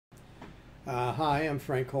Hi, I'm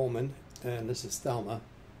Frank Coleman, and this is Thelma.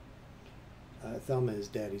 Thelma is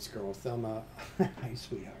Daddy's girl. Thelma, hi,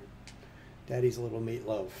 sweetheart. Daddy's a little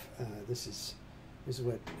meatloaf. This is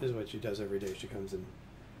what she does every day. She comes and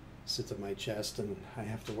sits at my chest, and I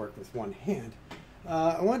have to work with one hand.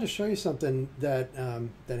 I wanted to show you something that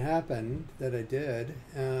happened that I did.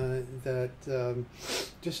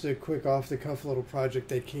 Just a quick off-the-cuff little project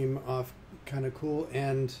that came off kind of cool,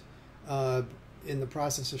 and in the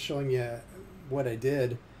process of showing you what I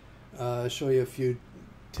did, show you a few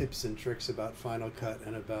tips and tricks about Final Cut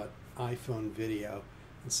and about iPhone video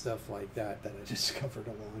and stuff like that I discovered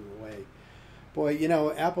along the way. Boy, you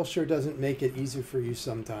know, Apple sure doesn't make it easy for you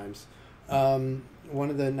sometimes. One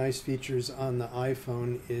of the nice features on the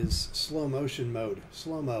iPhone is slow motion mode,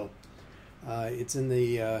 slow-mo. It's in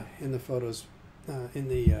the photos, in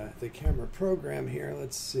the camera program here.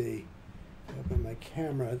 Let's see. Open my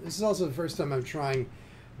camera. This is also the first time I'm trying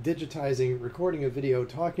recording a video,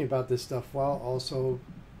 talking about this stuff while also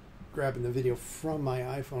grabbing the video from my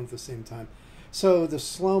iPhone at the same time. So the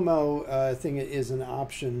slow-mo thing is an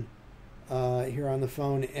option here on the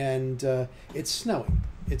phone, and it's snowing.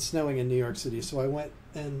 It's snowing in New York City, so I went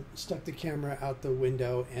and stuck the camera out the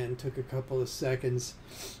window and took a couple of seconds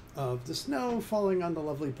of the snow falling on the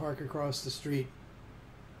lovely park across the street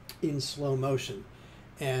in slow motion.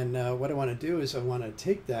 And what I want to do is I want to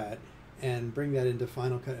take that and bring that into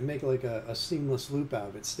Final Cut and make like a seamless loop out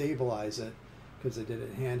of it, stabilize it, because I did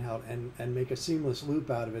it handheld, and make a seamless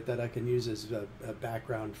loop out of it that I can use as a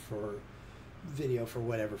background for video for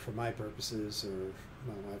whatever, for my purposes or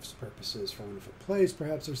my wife's purposes, for when if it plays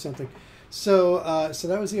perhaps or something. So so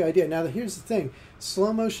that was the idea. Now here's the thing: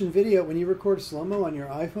 slow motion video. When you record slow-mo on your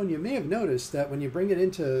iPhone, you may have noticed that when you bring it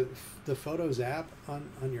into the Photos app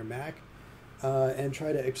on your Mac and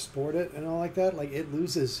try to export it and all like that, like it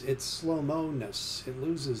loses its slow-mo-ness. It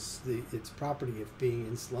loses its property of being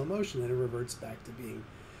in slow motion, and it reverts back to being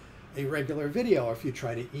a regular video. Or if you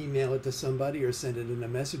try to email it to somebody or send it in a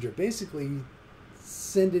message, or basically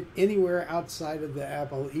send it anywhere outside of the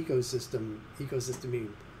Apple ecosystem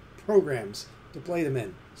meaning programs to play them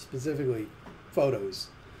in, specifically photos,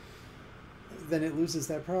 then it loses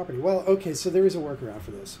that property. Well, okay, so there is a workaround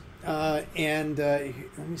for this. Let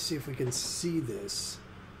me see if we can see this.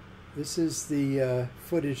 This is the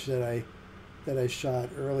footage that I shot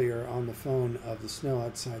earlier on the phone of the snow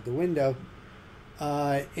outside the window.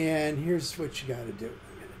 And here's what you got to do.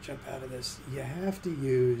 I'm going to jump out of this. You have to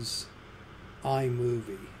use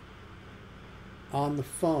iMovie on the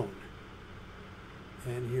phone.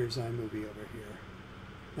 And here's iMovie over here.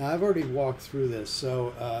 Now, I've already walked through this,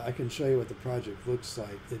 so I can show you what the project looks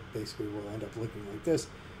like. It basically will end up looking like this.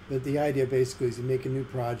 But the idea basically is you make a new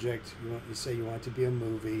project. You say you want it to be a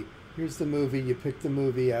movie. Here's the movie. You pick the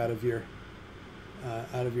movie out of your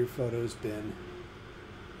photos bin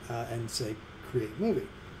and say create movie.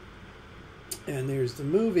 And there's the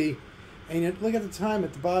movie. And look at the time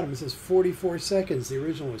at the bottom. It says 44 seconds. The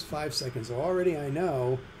original was 5 seconds. So already I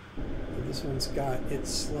know that this one's got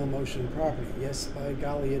its slow motion property. Yes, by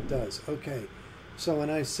golly, it does. Okay. So when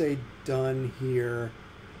I say done here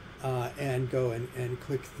and go and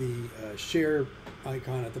click the share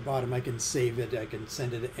icon at the bottom, I can save it. I can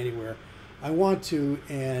send it anywhere I want to,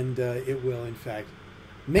 and it will, in fact,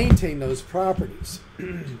 maintain those properties.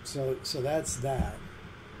 So that's that.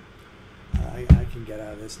 I can get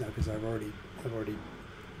out of this now because I've already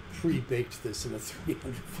pre-baked this in a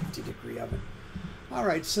 350-degree oven. All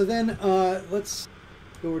right, so then let's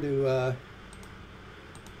go to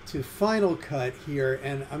Final Cut here,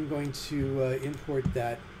 and I'm going to import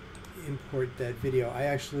that video. I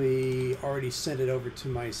actually already sent it over to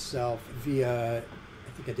myself via, I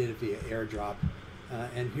think I did it via AirDrop,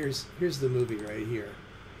 and here's the movie right here.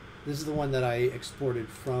 This is the one that I exported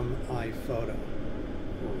from iPhoto.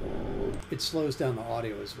 It slows down the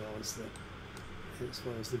audio as well as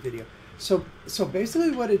the video. So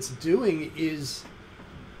basically, what it's doing is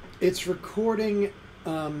it's recording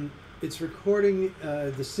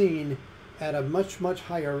the scene at a much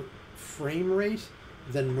higher frame rate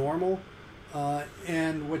than normal,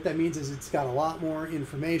 and what that means is it's got a lot more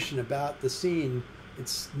information about the scene.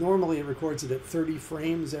 Normally it records it at 30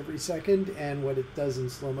 frames every second, and what it does in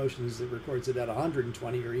slow motion is it records it at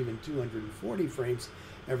 120 or even 240 frames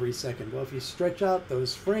every second. Well, if you stretch out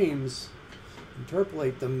those frames,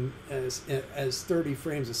 interpolate them as 30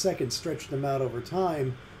 frames a second, stretch them out over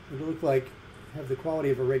time, it'll look like have the quality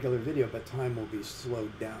of a regular video, but time will be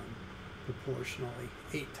slowed down proportionally,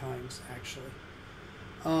 8 times actually.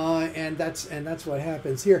 And that's what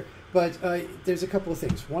happens here. But there's a couple of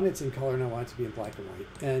things. One, it's in color and I want it to be in black and white.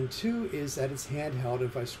 And two is that it's handheld.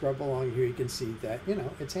 If I scrub along here, you can see that, you know,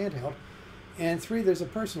 it's handheld. And 3, there's a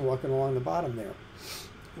person walking along the bottom there.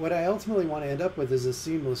 What I ultimately want to end up with is a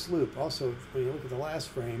seamless loop. Also, when you look at the last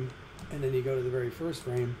frame and then you go to the very first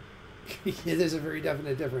frame, there's a very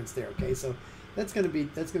definite difference there. Okay, so that's going to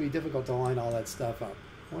be difficult to line all that stuff up.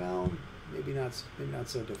 Well, maybe not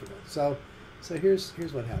so difficult. So here's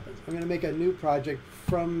what happens. I'm going to make a new project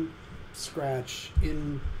from scratch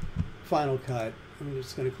in Final Cut. I'm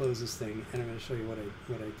just going to close this thing and I'm going to show you what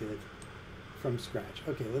I did from scratch.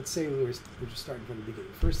 Okay, let's say we're just starting from the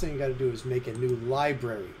beginning. First thing you got to do is make a new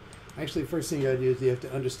library. Actually, first thing you got to do is you have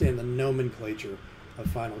to understand the nomenclature of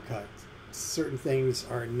Final Cut. Certain things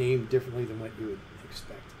are named differently than what you would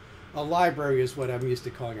expect. A library is what I'm used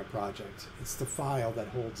to calling a project. It's the file that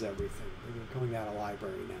holds everything. We're calling that a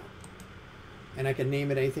library now. And I can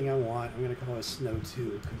name it anything I want. I'm going to call it Snow 2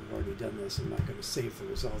 because I've already done this. I'm not going to save the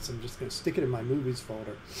results. I'm just going to stick it in my movies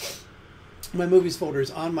folder. My movies folder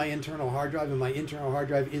is on my internal hard drive, and my internal hard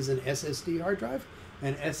drive is an SSD hard drive.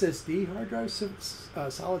 And SSD hard drives,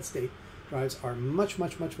 solid state drives, are much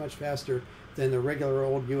faster than the regular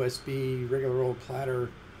old USB, regular old platter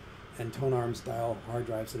and tone arm style hard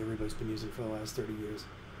drives that everybody's been using for the last 30 years.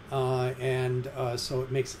 So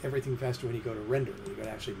it makes everything faster when you go to render. When you go to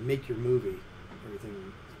actually make your movie,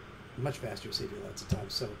 everything much faster, save you lots of time.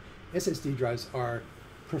 So SSD drives are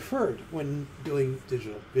preferred when doing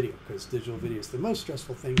digital video, because digital video is the most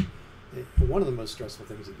stressful thing, one of the most stressful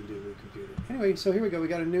things you can do with a computer. Anyway, so here we go. We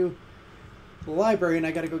got a new library, and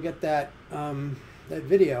I got to go get that that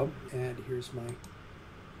video. And here's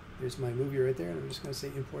my movie right there. And I'm just going to say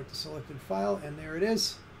import the selected file, and there it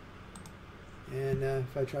is. And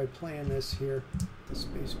if I try playing this here, the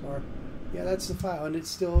space bar, yeah, that's the file, and it's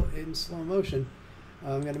still in slow motion.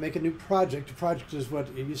 I'm going to make a new project. A project is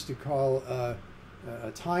what you used to call a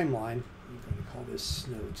timeline. I'm going to call this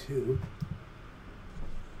Snow 2.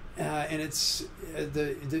 And it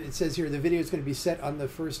says here the video is going to be set on the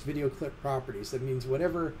first video clip properties. That means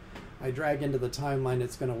whatever I drag into the timeline,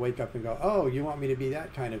 it's going to wake up and go, oh, you want me to be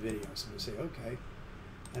that kind of video. So I'm going to say, okay.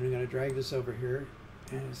 And I'm going to drag this over here,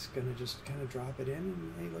 and it's going to just kind of drop it in.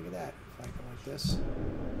 And hey, look at that. If I go like this,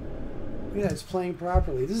 look at that, it's playing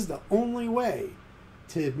properly. This is the only way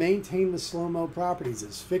to maintain the slow-mo properties,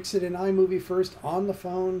 is fix it in iMovie first on the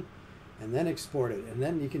phone and then export it, and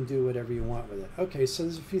then you can do whatever you want with it. Okay, so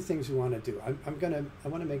there's a few things we want to do. I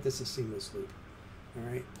want to make this a seamless loop.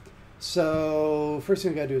 All right. So first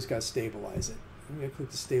thing we got to do is got to stabilize it. I'm going to click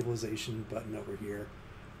the stabilization button over here,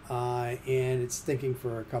 and it's thinking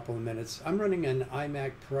for a couple of minutes. I'm running an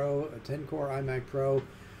iMac Pro, a 10-core iMac Pro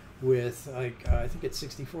with like I think it's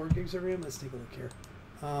 64 gigs of RAM. Let's take a look here.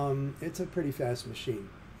 It's a pretty fast machine.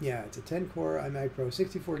 Yeah, it's a 10-core iMac Pro,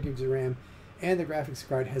 64 gigs of RAM, and the graphics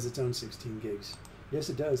card has its own 16 gigs. Yes,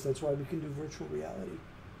 it does. That's why we can do virtual reality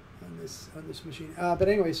on this machine. But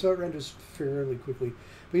anyway, so it renders fairly quickly.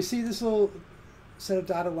 But you see this little set of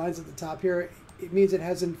dotted lines at the top here? It means it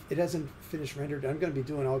hasn't finished rendered. I'm going to be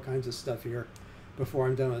doing all kinds of stuff here before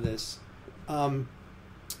I'm done with this.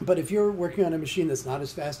 But if you're working on a machine that's not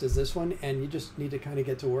as fast as this one, and you just need to kind of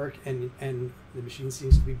get to work, and the machine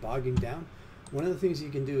seems to be bogging down, one of the things you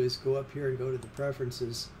can do is go up here and go to the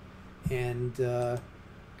preferences and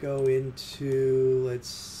go into, let's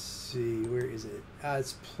see, where is it?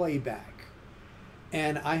 It's playback.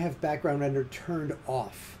 And I have background render turned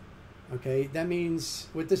off. Okay, that means,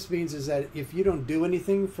 what this means is that if you don't do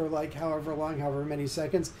anything for like however long, however many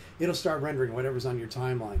seconds, it'll start rendering whatever's on your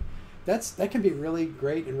timeline. That can be really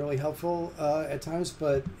great and really helpful at times,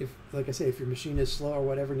 but if, like I say, if your machine is slow or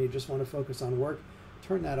whatever and you just want to focus on work,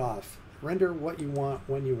 turn that off. Render what you want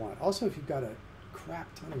when you want. Also, if you've got a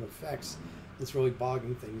crap ton of effects that's really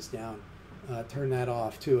bogging things down, turn that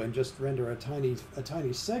off too, and just render a tiny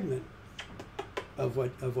segment of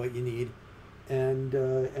what you need, and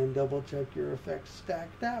double check your effects stack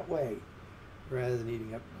that way, rather than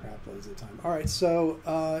eating up crap loads of time. All right, so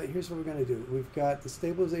here's what we're going to do. We've got the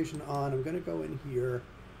stabilization on. I'm going to go in here,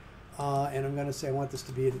 and I'm going to say I want this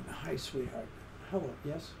to be in hi, sweetheart. Hello,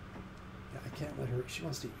 yes? Yeah, I can't let her. She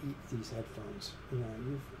wants to eat these headphones. You know,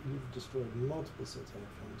 you've destroyed multiple sets of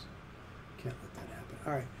headphones. Can't let that happen.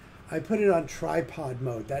 All right, I put it on tripod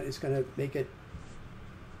mode. That is going to make it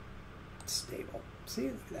stable. See,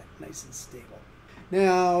 look at that, nice and stable.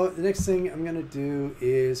 Now, the next thing I'm going to do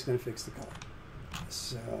is going to fix the color.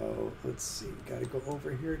 So let's see, got to go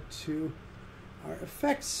over here to our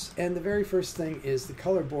effects, and the very first thing is the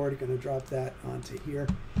color board. I'm going to drop that onto here,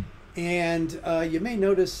 and you may have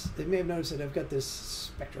noticed that I've got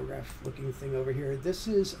this spectrograph looking thing over here. This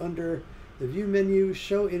is under the view menu,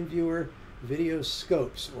 show in viewer, video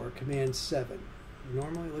scopes, or command 7.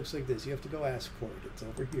 Normally it looks like this. You have to go ask for it. It's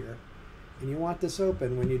over here, and you want this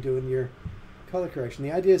open when you're doing your color correction.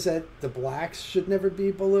 The idea is that the blacks should never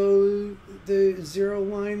be below the 0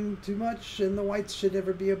 line too much, and the whites should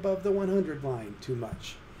never be above the 100 line too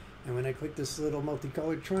much. And when I click this little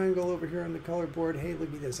multicolored triangle over here on the color board, hey,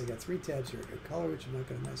 look at this. I got 3 tabs here. I got color, which I'm not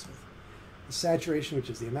going to mess with. The saturation, which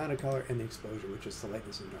is the amount of color, and the exposure, which is the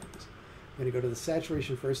lightness and darkness. I'm going to go to the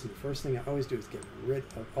saturation first, and the first thing I always do is get rid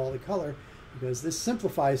of all the color, because this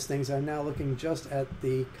simplifies things. I'm now looking just at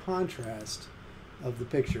the contrast of the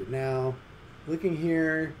picture. Now, looking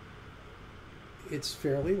here, it's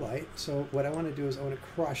fairly light, so what I want to do is I want to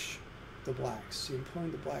crush the blacks. So I'm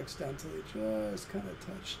pulling the blacks down until they just kind of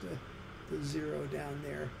touch the 0 down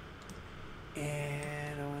there.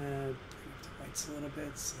 And I want to bring up the whites a little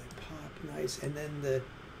bit so they pop nice. And then the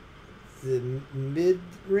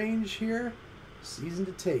mid-range here, season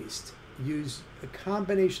to taste. Use a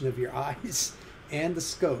combination of your eyes and the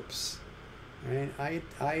scopes. Right?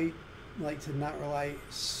 I like to not rely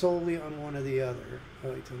solely on one or the other. I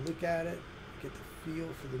like to look at it, get the feel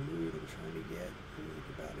for the mood I'm trying to get,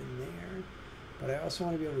 think about in there. But I also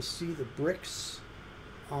want to be able to see the bricks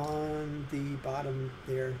on the bottom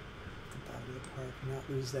there, the bottom of the park, and not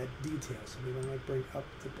lose that detail. So maybe I might bring up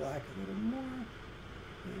the black a little more.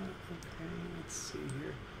 Yeah, okay, let's see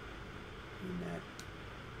here. In that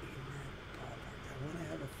ballpark, I want to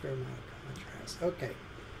have a fair amount of contrast. Okay,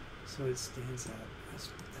 so it stands out. That's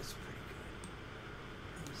pretty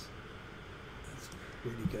good. That's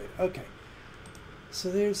pretty good. Okay,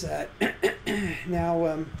 so there's that.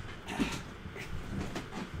 Now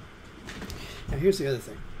here's the other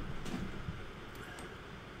thing.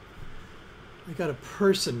 I got a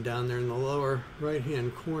person down there in the lower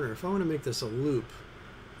right-hand corner. If I want to make this a loop,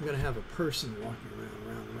 I'm going to have a person walking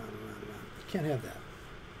around. You can't have that.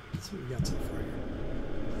 That's what we got so far here.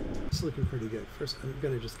 It's looking pretty good. First, I'm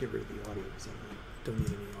going to just get rid of the audio because I don't need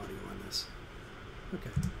any audio on this. Okay.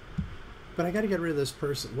 But I got to get rid of this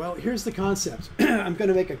person. Well, here's the concept. I'm going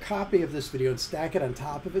to make a copy of this video and stack it on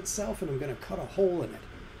top of itself, and I'm going to cut a hole in it.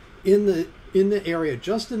 In the area,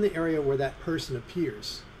 just in the area where that person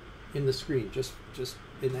appears in the screen, just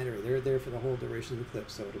in that area. They're there for the whole duration of the clip.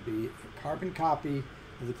 So it'll be a carbon copy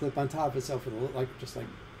of the clip on top of itself with a little, just like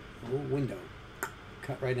a little window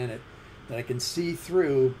cut right in it that I can see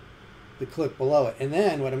through the clip below it. And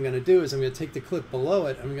then what I'm going to do is I'm going to take the clip below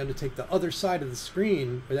it. I'm going to take the other side of the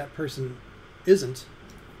screen where that person isn't.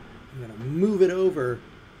 I'm going to move it over,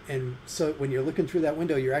 and so when you're looking through that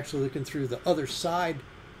window, you're actually looking through the other side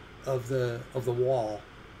of the wall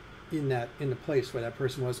in the place where that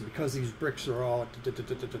person was. And because these bricks are all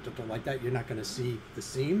like that, you're not going to see the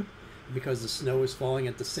seam. Because the snow is falling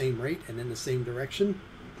at the same rate and in the same direction,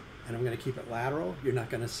 and I'm going to keep it lateral, you're not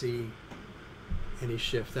going to see any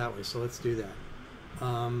shift that way. So let's do that.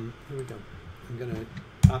 Here we go. I'm going to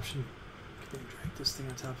drag this thing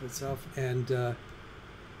on top of itself, and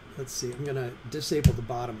let's see. I'm going to disable the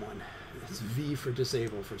bottom one. It's V for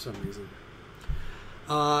disable for some reason.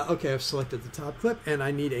 Okay, I've selected the top clip, and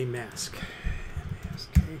I need a mask.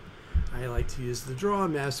 Okay. I like to use the draw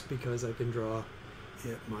mask because I can draw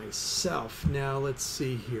it myself. Now let's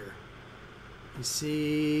see here. You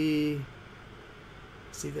see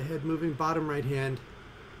the head moving, bottom right hand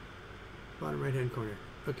corner.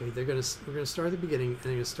 Okay, we're gonna start at the beginning, and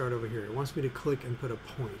I'm gonna start over here. It wants me to click and put a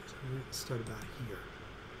point. So I'm gonna start about here.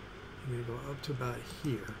 I'm gonna go up to about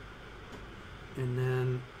here, and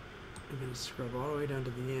then I'm gonna scrub all the way down to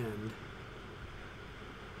the end,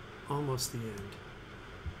 almost the end,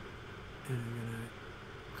 and I'm gonna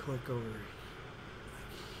click over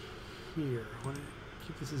here. I want to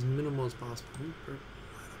keep this as minimal as possible. Move it up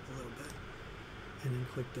a little bit, and then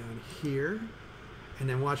click down here, and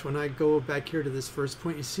then watch when I go back here to this first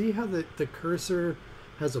point. You see how the cursor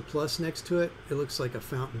has a plus next to it? It looks like a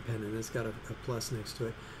fountain pen, and it's got a plus next to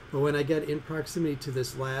it. But when I get in proximity to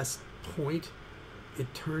this last point,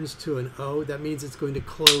 it turns to an O. That means it's going to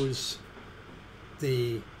close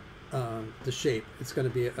the shape. It's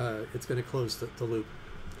going to close the loop.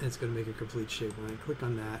 And it's going to make a complete shape. When I click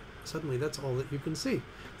on that, suddenly that's all that you can see.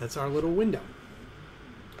 That's our little window.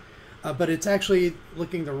 But it's actually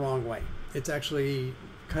looking the wrong way. It's actually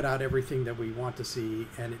cut out everything that we want to see,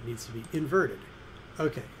 and it needs to be inverted.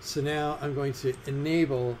 Okay, so now I'm going to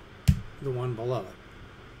enable the one below it.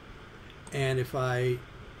 And if I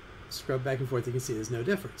scrub back and forth, you can see there's no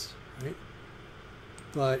difference, right?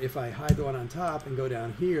 But if I hide the one on top and go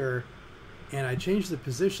down here, and I change the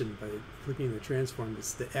position by clicking the transform,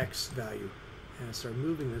 it's the X value. And I start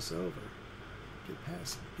moving this over. Get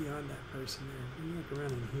past beyond that person there. Let me look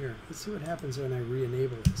around in here. Let's see what happens when I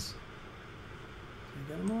re-enable this. Can I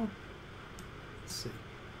get them all? Let's see.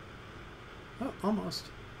 Oh, almost.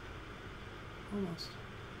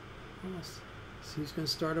 See, he's going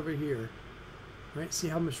to start over here. Right? See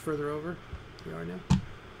how much further over we are now?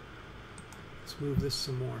 Let's move this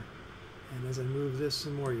some more. And as I move this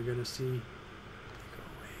some more, you're going to see go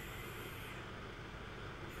away.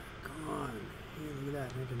 You're gone. Hey, look at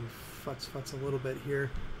that. And I can futz a little bit here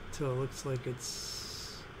till it looks like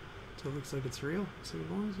it's real. So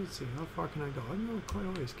let's see, how far can I go? I can go quite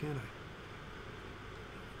a ways, can't I?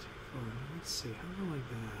 Too far. Let's see, how do I like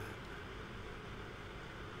that?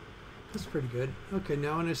 That's pretty good. Okay,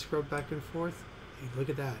 now when I scrub back and forth, hey, look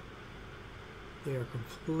at that. They are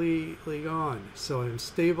completely gone. So I'm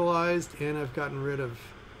stabilized and I've gotten rid of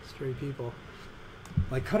stray people.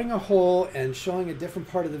 Like cutting a hole and showing a different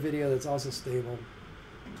part of the video that's also stable.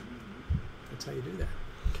 That's how you do that.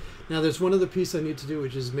 Now there's one other piece I need to do,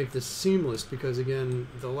 which is make this seamless, because again,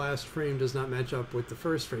 the last frame does not match up with the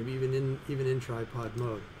first frame, even in tripod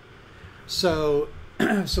mode. So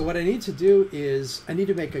so what I need to do is I need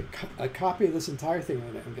to make a copy of this entire thing.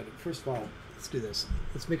 I'm gonna, first of all, let's do this.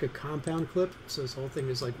 Let's make a compound clip. So this whole thing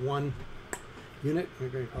is like one unit. We're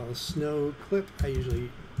going to call it a snow clip. I usually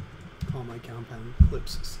call my compound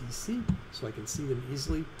clips CC, so I can see them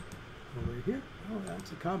easily over here. Oh,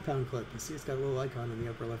 that's a compound clip. You see it's got a little icon in the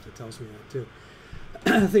upper left that tells me that too.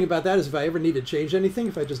 The thing about that is if I ever need to change anything,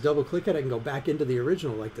 if I just double click it, I can go back into the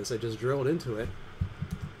original like this. I just drilled into it.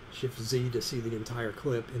 Shift Z to see the entire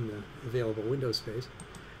clip in the available window space.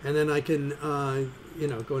 And then I can, you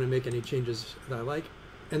know, go in and make any changes that I like.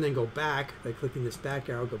 And then go back by clicking this back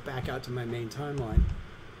arrow, go back out to my main timeline.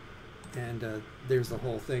 And there's the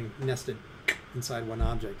whole thing nested inside one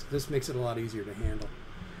object. This makes it a lot easier to handle.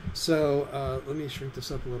 So let me shrink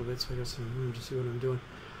this up a little bit so I got some room to see what I'm doing.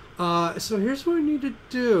 So here's what I need to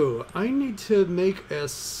do. I need to make a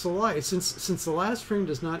slice. Since the last frame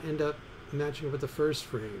does not end up matching up with the first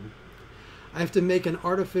frame, I have to make an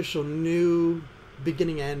artificial new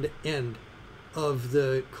beginning and end of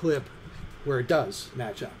the clip where it does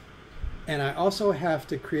match up. And I also have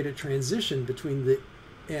to create a transition between the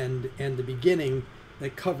end and the beginning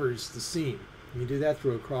that covers the scene. And you do that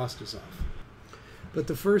through a cross dissolve. But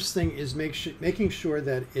the first thing is making sure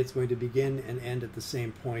that it's going to begin and end at the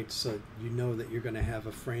same point, so you know that you're going to have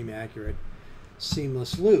a frame accurate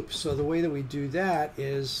seamless loop. So the way that we do that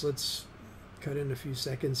is, let's cut in a few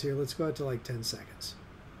seconds here. Let's go out to like 10 seconds.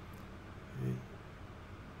 Right.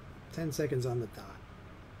 10 seconds on the dot.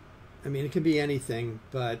 I mean, it can be anything,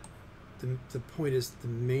 but the point is, the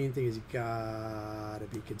main thing is you gotta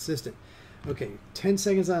be consistent. Okay, 10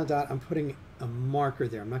 seconds on the dot. I'm putting a marker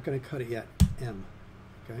there. I'm not going to cut it yet. M.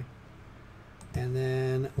 Okay. And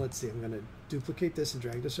then let's see. I'm going to duplicate this and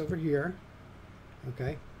drag this over here.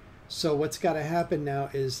 Okay. So what's got to happen now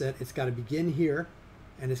is that it's got to begin here,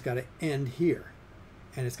 and it's got to end here,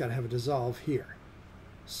 and it's got to have a dissolve here.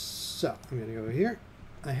 So I'm going to go here.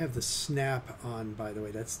 I have the snap on, by the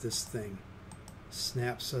way. That's this thing.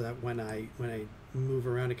 Snap, so that when I move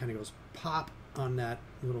around, it kind of goes pop on that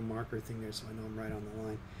little marker thing there, so I know I'm right on the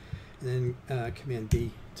line. And then Command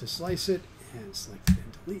B to slice it, and select it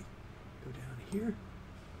and delete. Go down here,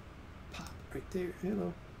 pop right there.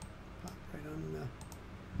 Hello, pop right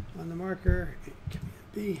on the marker. Command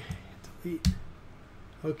B, delete.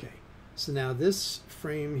 Okay, so now this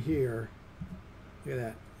frame here, look at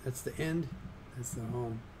that. That's the end. That's the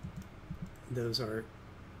home. Those are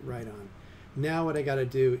right on. Now what I got to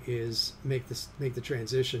do is make the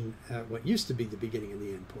transition at what used to be the beginning and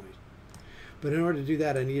the end point. But in order to do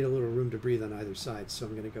that, I need a little room to breathe on either side. So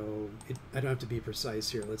I'm going to go, I don't have to be precise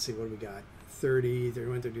here. Let's see, what do we got? 30,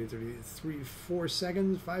 31, 32, 33, 4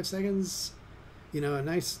 seconds, 5 seconds. You know, a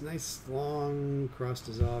nice long cross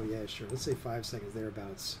dissolve. Yeah, sure. Let's say 5 seconds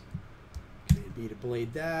thereabouts. Command B to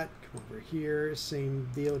blade that. Come over here. Same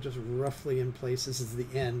deal, just roughly in place. This is the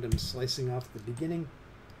end. I'm slicing off the beginning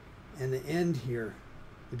and the end here.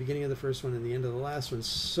 The beginning of the first one and the end of the last one,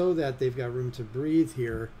 so that they've got room to breathe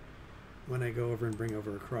here when I go over and bring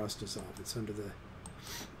over a cross dissolve. It's under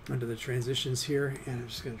the transitions here, and I'm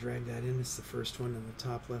just going to drag that in. It's the first one in the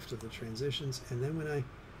top left of the transitions. And then when I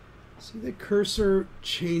see the cursor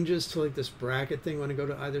changes to like this bracket thing when I go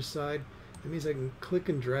to either side, that means I can click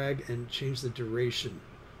and drag and change the duration.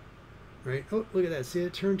 Right? Oh, look at that. See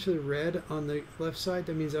it turn to red on the left side?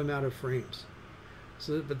 That means I'm out of frames.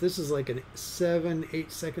 So, but this is like a 7-8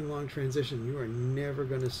 second long transition. You are never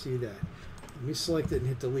going to see that. Let me select it and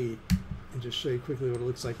hit delete and just show you quickly what it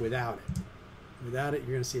looks like without it. Without it,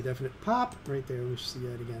 you're going to see a definite pop right there. Let's see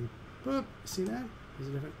that again. Boop. See that? There's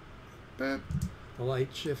a different boop. The light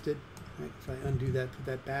shifted. Right. If I undo that, put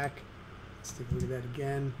that back. Let's take a look at that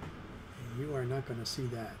again. And you are not going to see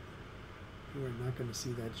that. You are not going to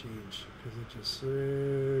see that change because it just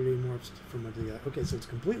really morphs from one to the other. Okay, so it's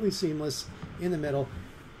completely seamless in the middle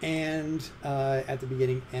and at the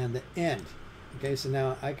beginning and the end. Okay, so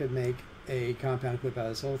now I could make a compound clip out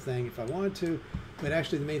of this whole thing if I wanted to, but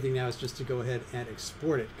actually the main thing now is just to go ahead and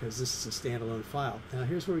export it because this is a standalone file. Now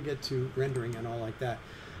here's where we get to rendering and all like that.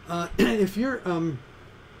 If you've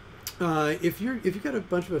got a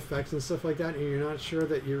bunch of effects and stuff like that and you're not sure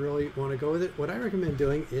that you really want to go with it, what I recommend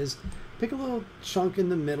doing is pick a little chunk in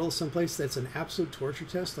the middle, someplace that's an absolute torture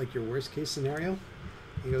test, like your worst case scenario.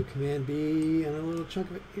 You go Command B and a little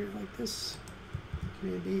chunk of it here like this,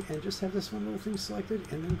 Command B, and just have this one little thing selected,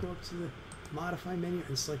 and then go up to the Modify menu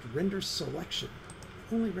and select Render Selection.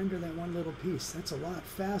 Only render that one little piece. That's a lot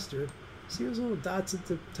faster. See those little dots at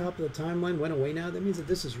the top of the timeline went away now? That means that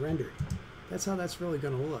this is rendered. That's how that's really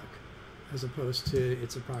going to look, as opposed to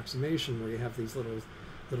its approximation where you have these little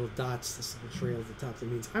dots, this little trail at the top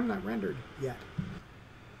that means I'm not rendered yet.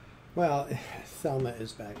 Well, Thelma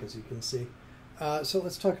is back, as you can see. So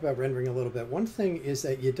let's talk about rendering a little bit. One thing is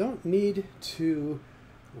that you don't need to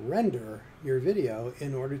render your video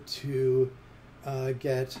in order to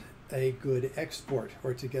get a good export,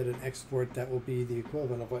 or to get an export that will be the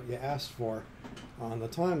equivalent of what you asked for on the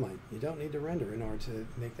timeline. You don't need to render in order to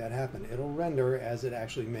make that happen. It'll render as it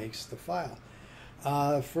actually makes the file.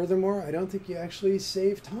 Furthermore, I don't think you actually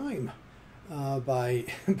save time by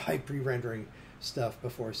pre-rendering stuff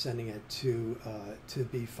before sending it to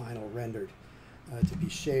be final rendered, to be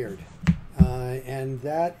shared. And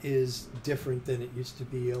that is different than it used to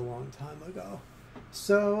be a long time ago.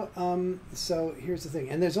 So here's the thing,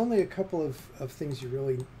 and there's only a couple of things you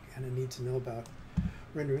really kind of need to know about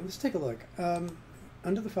rendering. Let's take a look.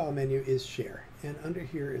 Under the File menu is Share, and under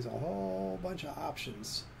here is a whole bunch of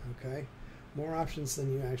options, okay? More options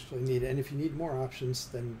than you actually need, and if you need more options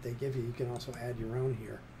than they give you, you can also add your own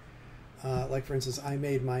here. Like for instance, I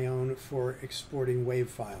made my own for exporting WAV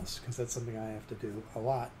files, because that's something I have to do a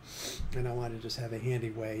lot, and I wanted to just have a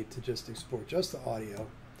handy way to just export just the audio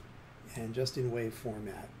and just in WAV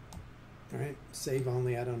format. All right, save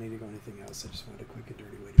only. I don't need to go anything else. I just want a quick and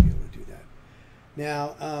dirty way to be able to do that.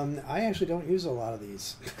 Now, I actually don't use a lot of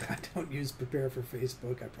these. I don't use Prepare for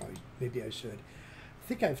Facebook. Maybe I should. I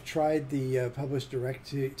think I've tried the Publish Direct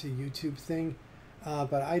to YouTube thing,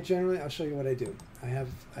 but I'll show you what I do. I have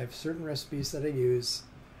certain recipes that I use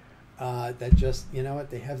that just, you know what,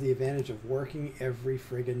 they have the advantage of working every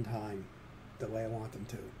friggin' time the way I want them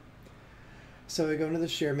to. So I go into the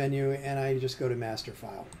Share menu and I just go to Master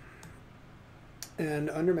File. And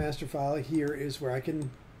under Master File here is where I can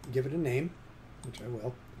give it a name, which I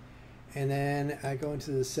will. And then I go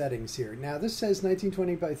into the settings here. Now this says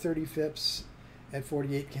 1920 by 30 FIPS at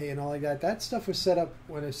 48K and all like that. That stuff was set up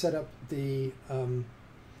when I set up the,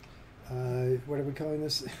 what are we calling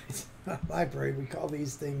this? It's not a library. We call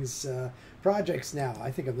these things projects now.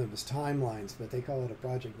 I think of them as timelines, but they call it a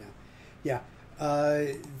project now. Yeah.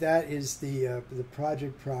 That is the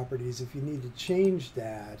project properties. If you need to change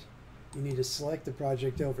that, you need to select the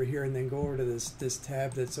project over here and then go over to this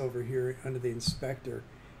tab that's over here under the inspector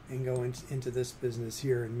and go into this business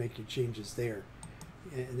here and make your changes there.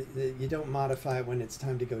 You don't modify it when it's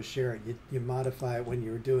time to go share it. You modify it when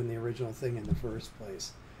you were doing the original thing in the first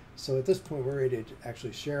place. So at this point, we're ready to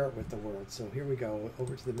actually share it with the world. So here we go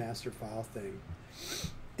over to the Master File thing.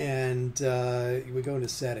 And we go into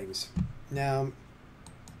Settings. Now,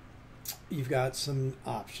 you've got some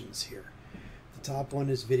options here. The top one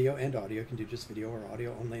is video and audio. You can do just video or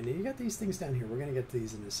audio only. And then you got these things down here. We're going to get to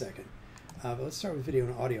these in a second. But let's start with video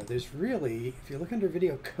and audio. There's really, if you look under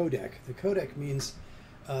video codec, the codec means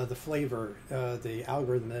the flavor, the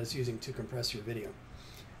algorithm that is using to compress your video.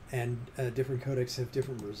 And different codecs have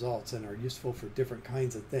different results and are useful for different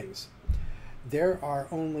kinds of things. There are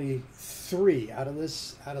only 3 out of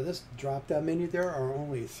this drop-down menu. There are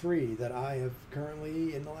only 3 that I have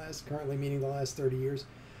currently meaning the last 30 years,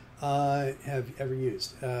 have ever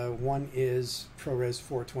used. One is ProRes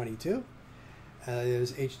 422,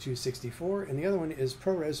 is H264, and the other one is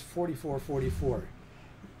ProRes 4444.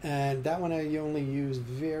 And that one I only use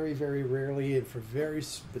very, very rarely and for very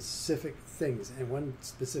specific things. And one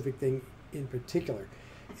specific thing in particular.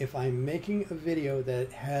 If I'm making a video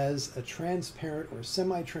that has a transparent or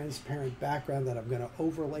semi-transparent background that I'm going to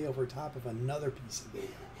overlay over top of another piece of video,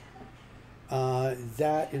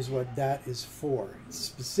 that is what that is for. It's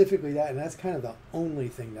specifically that, and that's kind of the only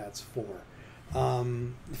thing that's for.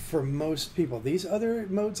 For most people, these other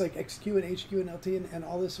modes like XQ and HQ and LT and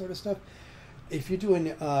all this sort of stuff, if you're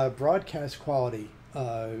doing broadcast quality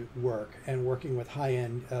work and working with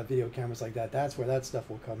high-end video cameras like that, that's where that stuff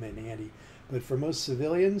will come in handy. But for most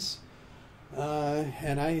civilians,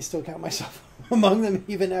 And I still count myself among them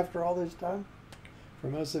even after all this time. For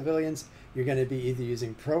most civilians, you're going to be either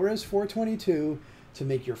using ProRes 422 to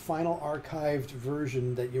make your final archived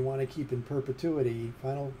version that you want to keep in perpetuity,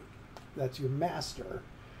 that's your master,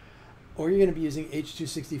 or you're going to be using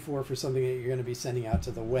H.264 for something that you're going to be sending out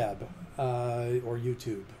to the web, or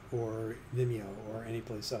YouTube, or Vimeo, or any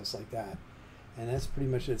place else like that. And that's pretty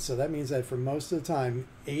much it. So that means that for most of the time,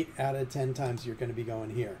 8 out of 10 times you're going to be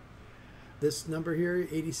going here. This number here,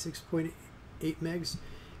 86.8 megs.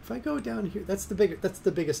 If I go down here, that's the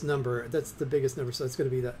biggest number. That's the biggest number. So it's going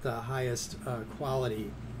to be the highest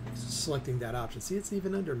quality. Selecting that option. See, it's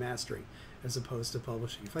even under mastering as opposed to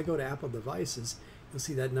publishing. If I go to Apple devices, you'll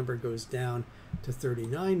see that number goes down to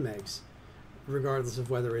 39 megs, regardless of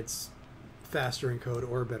whether it's faster encode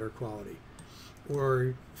or better quality.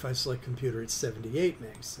 Or if I select computer, it's 78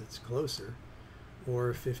 megs. That's closer.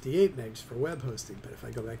 Or 58 megs for web hosting. But if I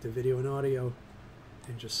go back to video and audio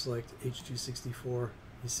and just select H.264,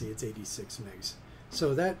 you see it's 86 megs.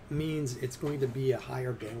 So that means it's going to be a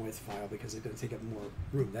higher bandwidth file because it's going to take up more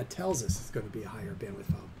room. That tells us it's going to be a higher bandwidth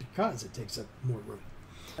file because it takes up more room.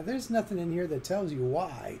 Now, there's nothing in here that tells you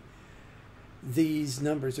why these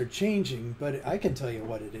numbers are changing, but I can tell you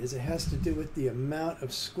what it is. It has to do with the amount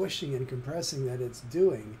of squishing and compressing that it's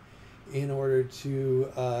doing in order to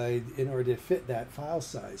fit that file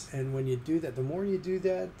size. And when you do that, the more you do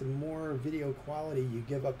that, the more video quality you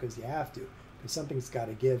give up because you have to. Because something's got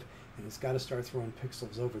to give, and it's got to start throwing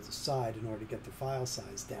pixels over the side in order to get the file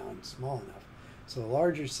size down small enough. So a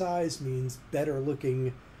larger size means better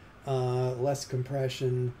looking, less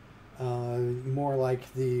compression, more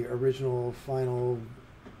like the original final,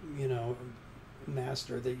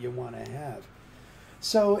 master that you want to have.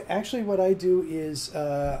 So actually what I do is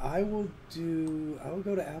I will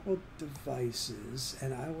go to Apple devices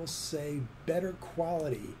and I will say better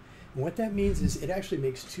quality. And what that means is it actually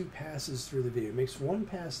makes 2 passes through the video. It makes 1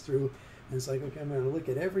 pass through, and it's like, okay, I'm going to look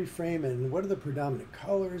at every frame and what are the predominant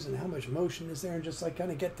colors and how much motion is there, and just like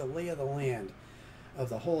kind of get the lay of the land of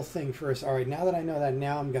the whole thing first. All right, now that I know that,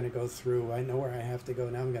 now I'm going to go through. I know where I have to go.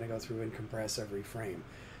 Now I'm going to go through and compress every frame.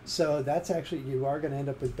 So that's actually, you are going to end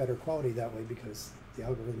up with better quality that way because the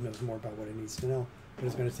algorithm knows more about what it needs to know, but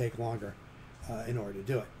it's going to take longer in order to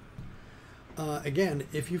do it. Again,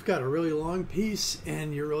 if you've got a really long piece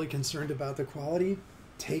and you're really concerned about the quality,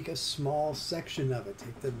 take a small section of it.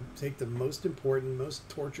 Take the most important, most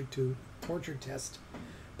torture test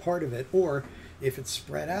part of it. Or if it's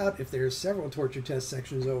spread out, if there's several torture test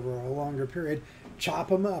sections over a longer period, chop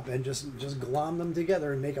them up and just glom them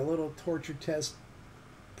together and make a little torture test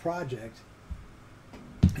project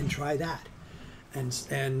and try that.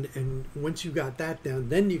 And once you got that down,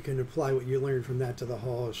 then you can apply what you learned from that to the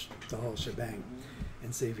whole shebang,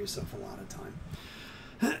 and save yourself a lot of time.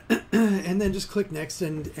 And then just click next,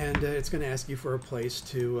 and it's going to ask you for a place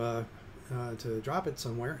to drop it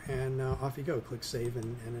somewhere, and off you go. Click save,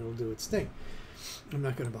 and it'll do its thing. I'm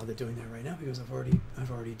not going to bother doing that right now because I've already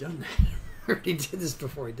done that. I already did this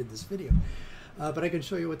before I did this video, but I can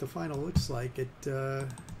show you what the final looks like.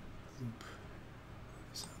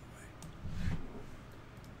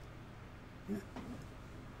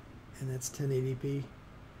 And that's 1080p.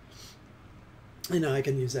 I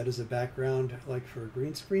can use that as a background, like for a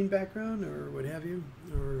green screen background or what have you,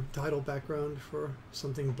 or title background for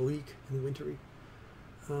something bleak and wintry.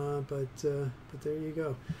 But there you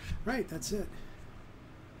go. Right, that's it.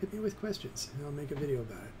 Hit me with questions, and I'll make a video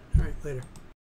about it. All right, later.